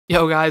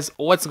Yo guys,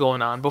 what's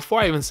going on?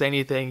 Before I even say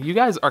anything, you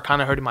guys are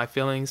kind of hurting my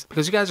feelings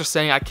because you guys are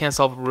saying I can't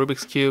solve a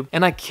Rubik's Cube,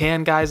 and I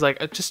can, guys.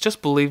 Like,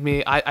 just believe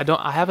me. I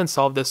haven't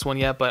solved this one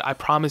yet, but I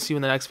promise you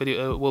in the next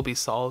video it will be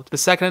solved. The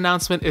second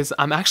announcement is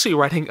I'm actually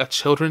writing a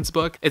children's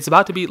book. It's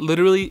about to be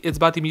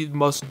the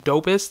most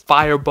dopest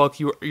fire book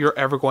you're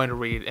ever going to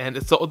read, and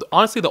it's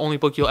honestly the only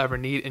book you'll ever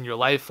need in your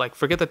life. Like,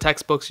 forget the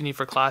textbooks you need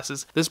for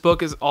classes. This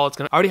book is all it's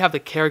gonna. I already have the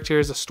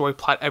characters, the story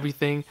plot,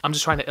 everything. I'm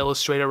just trying to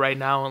illustrate it right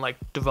now and like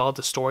develop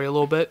the story a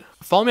little bit.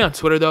 Follow me on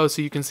Twitter though,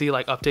 so you can see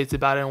like updates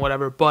about it and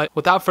whatever. But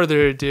without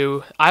further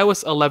ado,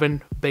 iOS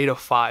 11 beta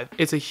 5.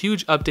 It's a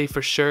huge update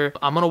for sure.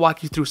 I'm gonna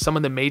walk you through some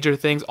of the major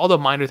things. All the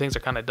minor things are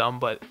kind of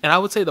dumb, and I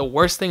would say the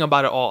worst thing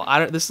about it all,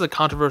 this is a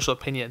controversial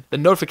opinion, the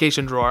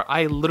notification drawer.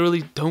 I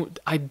literally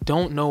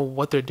don't know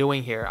what they're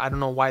doing here. I don't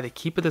know why they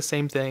keep it the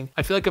same thing.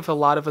 I feel like if a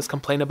lot of us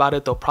complain about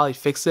it, they'll probably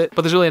fix it,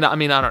 but there's really not. I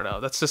mean, I don't know.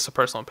 That's just a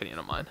personal opinion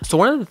of mine. So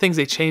one of the things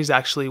they changed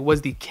actually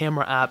was the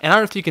camera app, and I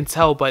don't know if you can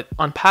tell, but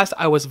on past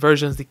iOS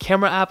versions, the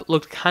camera app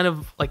looked kind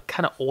of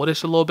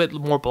oldish, a little bit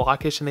more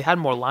blockish, and they had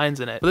more lines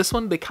in it. But this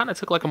one, they kind of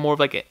took like more of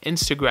like an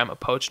Instagram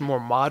approach, more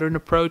modern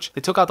approach.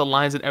 They took out the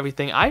lines and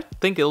everything. I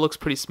think it looks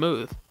pretty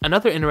smooth.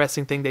 Another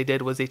interesting thing they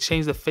did was they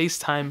changed the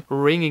FaceTime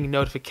ringing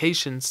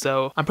notifications.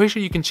 So I'm pretty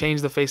sure you can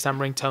change the FaceTime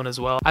ringtone as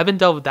well. I haven't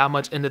delved that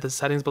much into the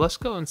settings, but let's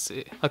go and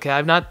see. Okay,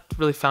 I've not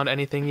really found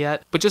anything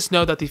yet, but just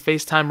know that the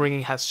FaceTime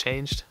ringing has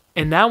changed.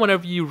 And now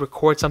whenever you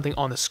record something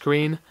on the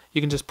screen, you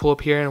can just pull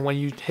up here, and when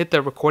you hit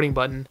the recording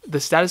button, the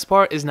status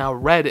bar is now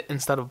red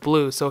instead of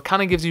blue. So it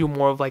kind of gives you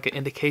more of like an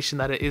indication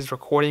that it is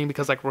recording,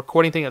 because like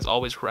recording thing is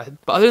always red.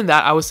 But other than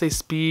that, I would say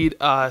speed,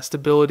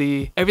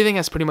 stability, everything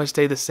has pretty much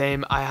stayed the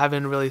same. I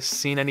haven't really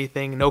seen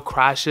anything, no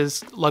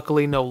crashes,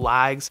 luckily no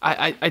lags.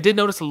 I did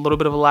notice a little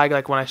bit of a lag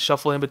like when I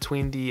shuffle in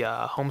between the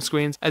home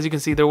screens. As you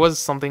can see, there was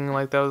something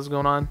like that was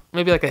going on,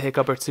 maybe like a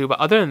hiccup or two, but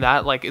other than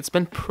that, like it's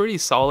been pretty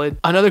solid.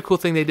 Another cool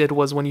thing they did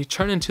was when you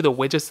turn into the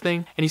widgets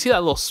thing and you see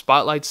that little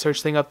spotlight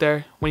search thing up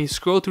there, when you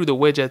scroll through the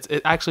widgets,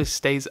 it actually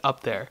stays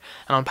up there,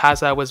 and on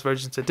past iOS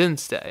versions it didn't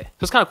stay.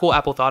 So it's kind of cool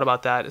Apple thought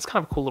about that. It's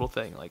kind of a cool little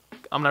thing. Like,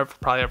 I'm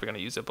probably ever going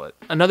to use it, but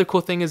another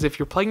cool thing is if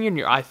you're plugging in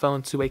your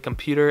iPhone to a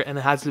computer and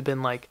it hasn't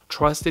been like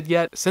trusted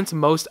yet, since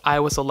most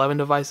iOS 11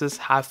 devices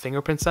have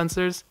fingerprint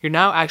sensors, you're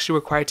now actually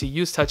required to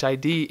use Touch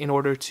ID in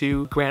order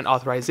to grant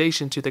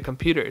authorization to the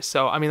computer.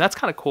 So I mean, that's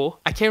kind of cool.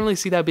 I can't really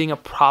see that being a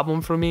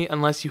problem for me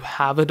unless you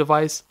have a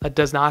device that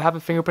does not have a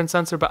fingerprint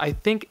sensor, but I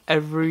think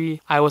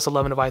every iOS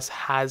 11 device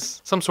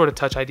has some sort of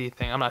Touch ID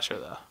thing. I'm not sure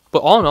though.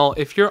 But all in all,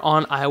 if you're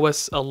on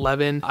iOS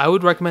 11, I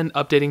would recommend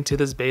updating to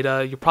this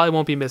beta. You probably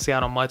won't be missing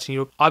out on much, and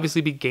you'll obviously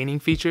be gaining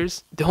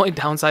features. The only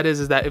downside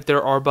is that if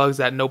there are bugs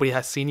that nobody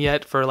has seen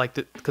yet, for like,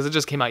 because it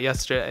just came out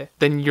yesterday,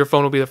 then your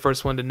phone will be the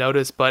first one to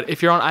notice. But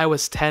if you're on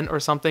iOS 10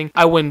 or something,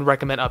 I wouldn't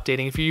recommend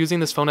updating. If you're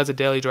using this phone as a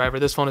daily driver,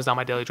 this phone is not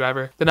my daily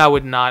driver, then I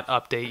would not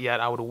update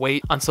yet. I would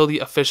wait until the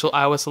official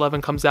iOS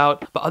 11 comes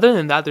out. But other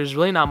than that, there's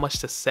really not much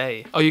to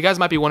say. Oh, you guys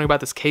might be wondering about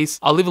this case.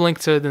 I'll leave a link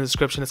to it in the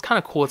description. It's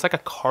kind of cool. It's like a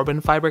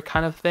carbon fiber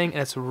kind of thing, and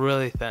it's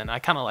really thin. I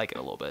kind of like it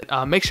a little bit.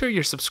 Make sure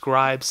you're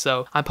subscribed.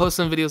 So I'm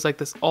posting videos like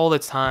this all the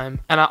time,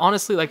 and I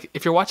honestly, like,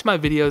 if you're watching my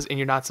videos and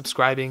you're not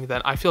subscribing,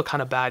 then I feel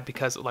kind of bad,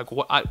 because like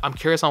I'm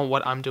curious on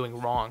what I'm doing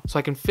wrong, so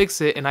I can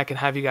fix it and I can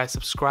have you guys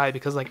subscribe,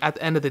 because like at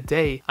the end of the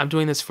day, I'm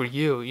doing this for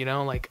you, you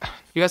know. Like,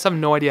 you guys have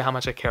no idea how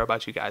much I care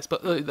about you guys,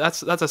 but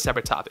that's a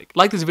separate topic.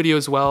 Like this video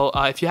as well.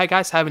 If you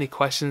guys have any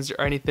questions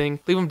or anything,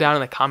 leave them down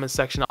in the comment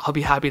section. I'll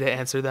be happy to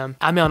answer them.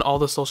 Add me on all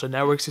the social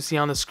networks you see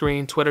on the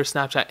screen: Twitter,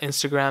 Snapchat,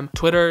 Instagram.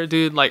 Twitter,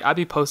 dude, like, I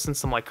be posting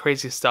some like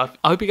crazy stuff.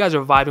 I hope you guys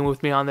are vibing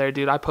with me on there,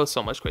 dude. I post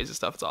so much crazy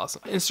stuff. It's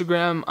awesome.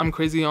 Instagram, I'm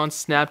crazy on.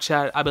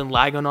 Snapchat, I've been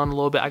lagging on a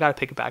little bit. I gotta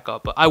pick it back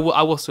up, but I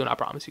will soon, I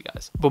promise you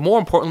guys. But more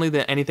importantly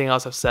than anything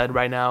else I've said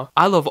right now,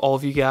 I love all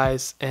of you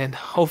guys, and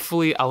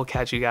hopefully I will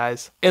catch you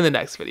guys in the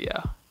next video.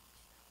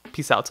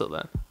 Peace out till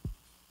then.